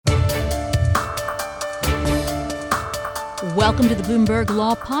Welcome to the Bloomberg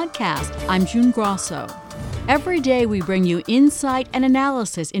Law Podcast. I'm June Grosso. Every day we bring you insight and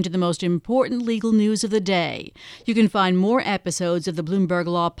analysis into the most important legal news of the day. You can find more episodes of the Bloomberg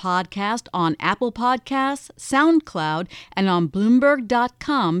Law Podcast on Apple Podcasts, SoundCloud, and on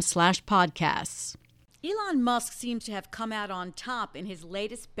Bloomberg.com/podcasts. Elon Musk seems to have come out on top in his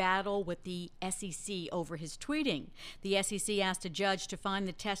latest battle with the SEC over his tweeting. The SEC asked a judge to find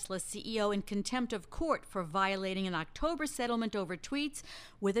the Tesla CEO in contempt of court for violating an October settlement over tweets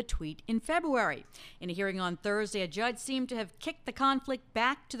with a tweet in February. In a hearing on Thursday, a judge seemed to have kicked the conflict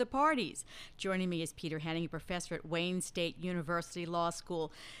back to the parties. Joining me is Peter Henning, a professor at Wayne State University Law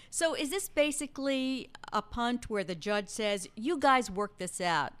School. So is this basically a punt where the judge says, you guys work this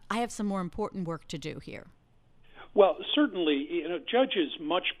out, I have some more important work to do here? Well, certainly, judges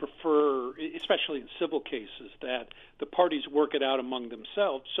much prefer, especially in civil cases, that the parties work it out among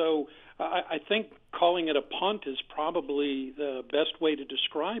themselves. So I think calling it a punt is probably the best way to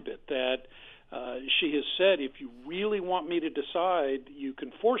describe it, that she has said, if you really want me to decide, you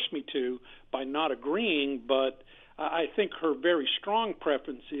can force me to by not agreeing, but I think her very strong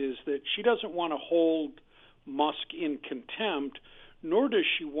preference is that she doesn't want to hold Musk in contempt, nor does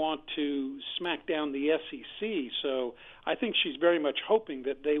she want to smack down the SEC. So I think she's very much hoping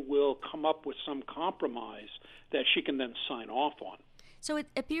that they will come up with some compromise that she can then sign off on. So it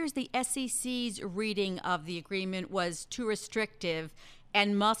appears the SEC's reading of the agreement was too restrictive,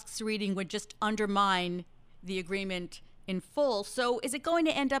 and Musk's reading would just undermine the agreement in full. So is it going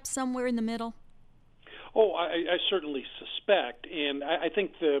to end up somewhere in the middle? Oh, I certainly suspect. And I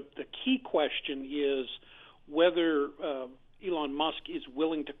think the key question is whether Elon Musk is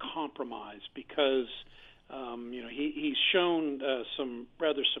willing to compromise, because he's shown some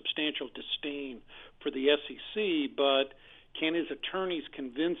rather substantial disdain for the SEC, but can his attorneys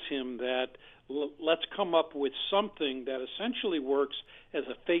convince him that let's come up with something that essentially works as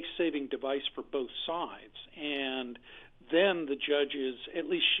a face-saving device for both sides? And then the judges, at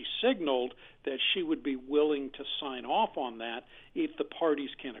least she signaled that she would be willing to sign off on that if the parties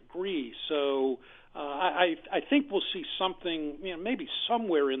can agree. So I think we'll see something, maybe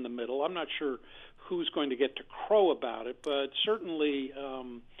somewhere in the middle. I'm not sure who's going to get to crow about it, but certainly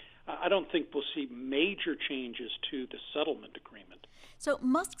I don't think we'll see major changes to the settlement agreement. So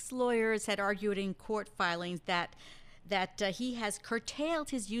Musk's lawyers had argued in court filings that he has curtailed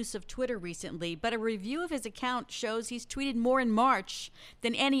his use of Twitter recently, but a review of his account shows he's tweeted more in March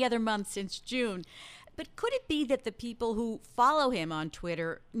than any other month since June. But could it be that the people who follow him on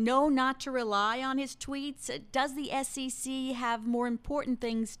Twitter know not to rely on his tweets? Does the SEC have more important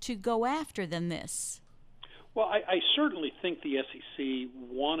things to go after than this? Well, I certainly think the SEC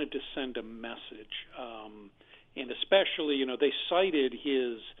wanted to send a message, and especially, they cited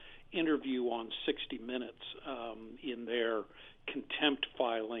his interview on 60 Minutes in their contempt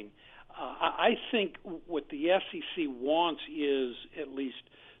filing. I think what the SEC wants is at least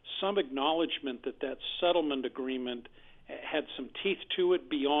some acknowledgement that settlement agreement had some teeth to it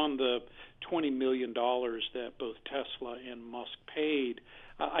beyond the $20 million that both Tesla and Musk paid.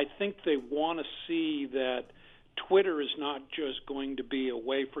 I think they want to see that Twitter is not just going to be a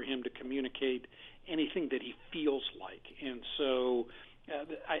way for him to communicate anything that he feels like. And so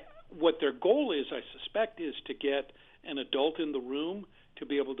what their goal is, I suspect, is to get an adult in the room to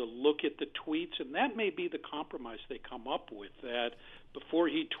be able to look at the tweets, and that may be the compromise they come up with, that before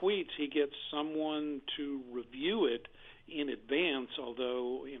he tweets, he gets someone to review it in advance,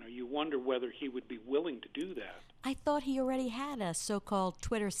 although, you wonder whether he would be willing to do that. I thought he already had a so-called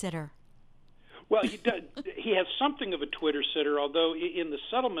Twitter sitter. Well, he does. He has something of a Twitter sitter, although in the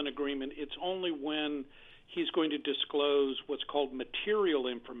settlement agreement, it's only when he's going to disclose what's called material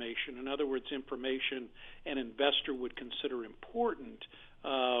information. In other words, information an investor would consider important.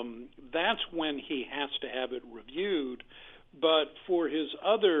 That's when he has to have it reviewed. But for his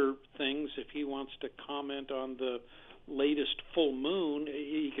other things, if he wants to comment on the latest full moon,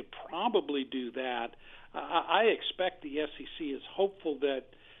 he could probably do that. I expect the SEC is hopeful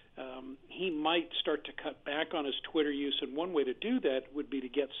that he might start to cut back on his Twitter use, and one way to do that would be to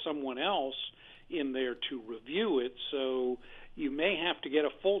get someone else in there to review it. So you may have to get a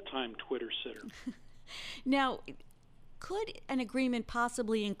full-time Twitter sitter. Now, could an agreement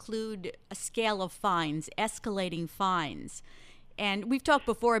possibly include a scale of fines, escalating fines? And we've talked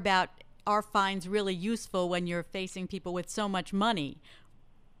before about, are fines really useful when you're facing people with so much money?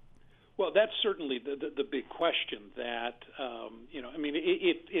 Well, that's certainly the big question. That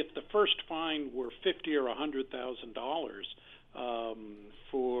if the first fine were $50,000 or $100,000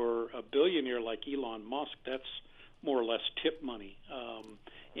 for a billionaire like Elon Musk, that's more or less tip money.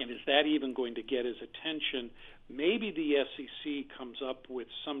 And is that even going to get his attention? Maybe the SEC comes up with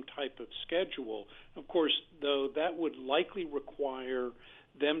some type of schedule. Of course, though, that would likely require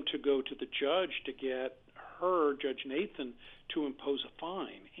them to go to the judge to get her, Judge Nathan, to impose a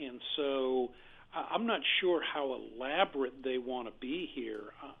fine. And so I'm not sure how elaborate they want to be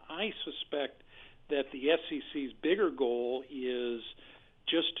here. I suspect that the SEC's bigger goal is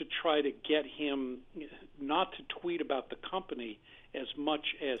just to try to get him not to tweet about the company as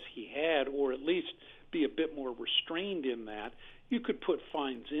much as he had, or at least be a bit more restrained in that. You could put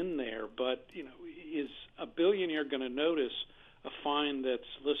fines in there, but is a billionaire going to notice a fine that's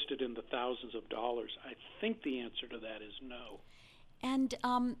listed in the thousands of dollars? I think the answer to that is no. And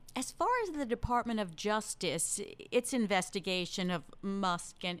as far as the Department of Justice, its investigation of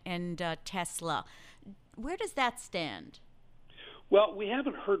Musk and Tesla, where does that stand? Well, we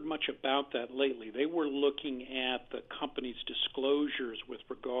haven't heard much about that lately. They were looking at the company's disclosures with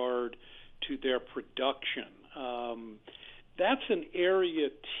regard to their production. That's an area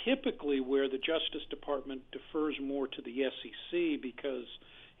typically where the Justice Department defers more to the SEC because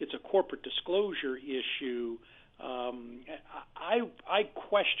it's a corporate disclosure issue. I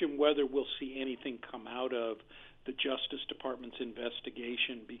question whether we'll see anything come out of the Justice Department's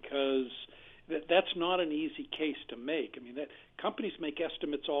investigation because that's not an easy case to make. I mean, that companies make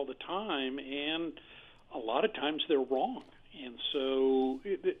estimates all the time, and a lot of times they're wrong. And so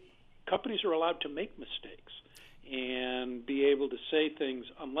companies are allowed to make mistakes and be able to say things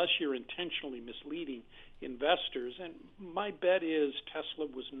unless you're intentionally misleading investors. And my bet is Tesla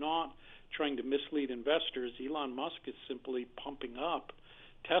was not trying to mislead investors. Elon Musk is simply pumping up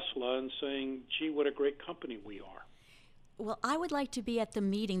Tesla and saying, gee, what a great company we are. Well, I would like to be at the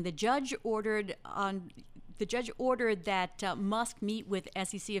meeting. The judge ordered that Musk meet with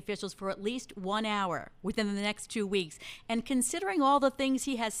SEC officials for at least 1 hour within the next 2 weeks. And considering all the things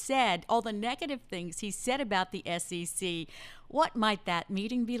he has said, all the negative things he said about the SEC, what might that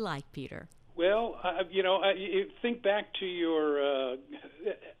meeting be like, Peter? Well, think back to your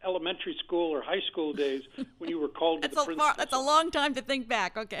elementary school or high school days when you were called to the principal. That's a long time to think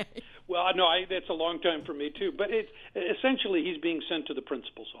back. Okay. Well, no, that's a long time for me too. But essentially he's being sent to the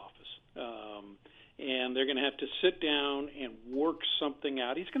principal's office, and they're going to have to sit down and work something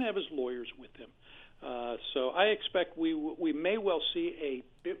out. He's going to have his lawyers with him. So I expect we may well see a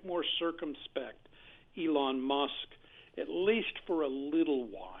bit more circumspect Elon Musk, at least for a little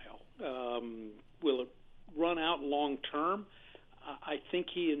while. Will it run out long term? I think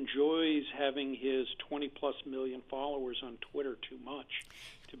he enjoys having his 20-plus million followers on Twitter too much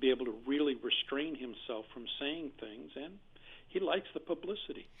to be able to really restrain himself from saying things, and he likes the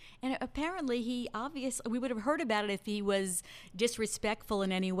publicity. And apparently we would have heard about it if he was disrespectful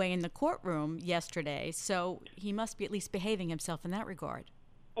in any way in the courtroom yesterday, so he must be at least behaving himself in that regard.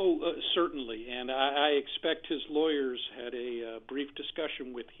 Oh, certainly, and I expect his lawyers had a brief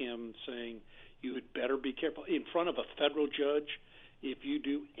discussion with him saying, you had better be careful. In front of a federal judge, if you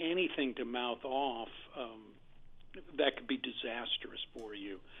do anything to mouth off, that could be disastrous for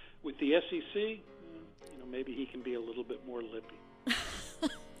you. With the SEC, maybe he can be a little bit more lippy.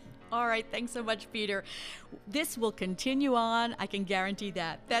 All right, thanks so much, Peter. This will continue on, I can guarantee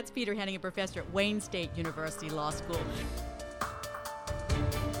that. That's Peter Henning, a professor at Wayne State University Law School.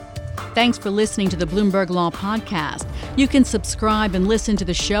 Thanks for listening to the Bloomberg Law Podcast. You can subscribe and listen to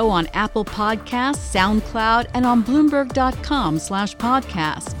the show on Apple Podcasts, SoundCloud, and on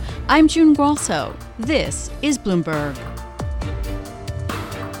Bloomberg.com/podcast. I'm June Grosso. This is Bloomberg.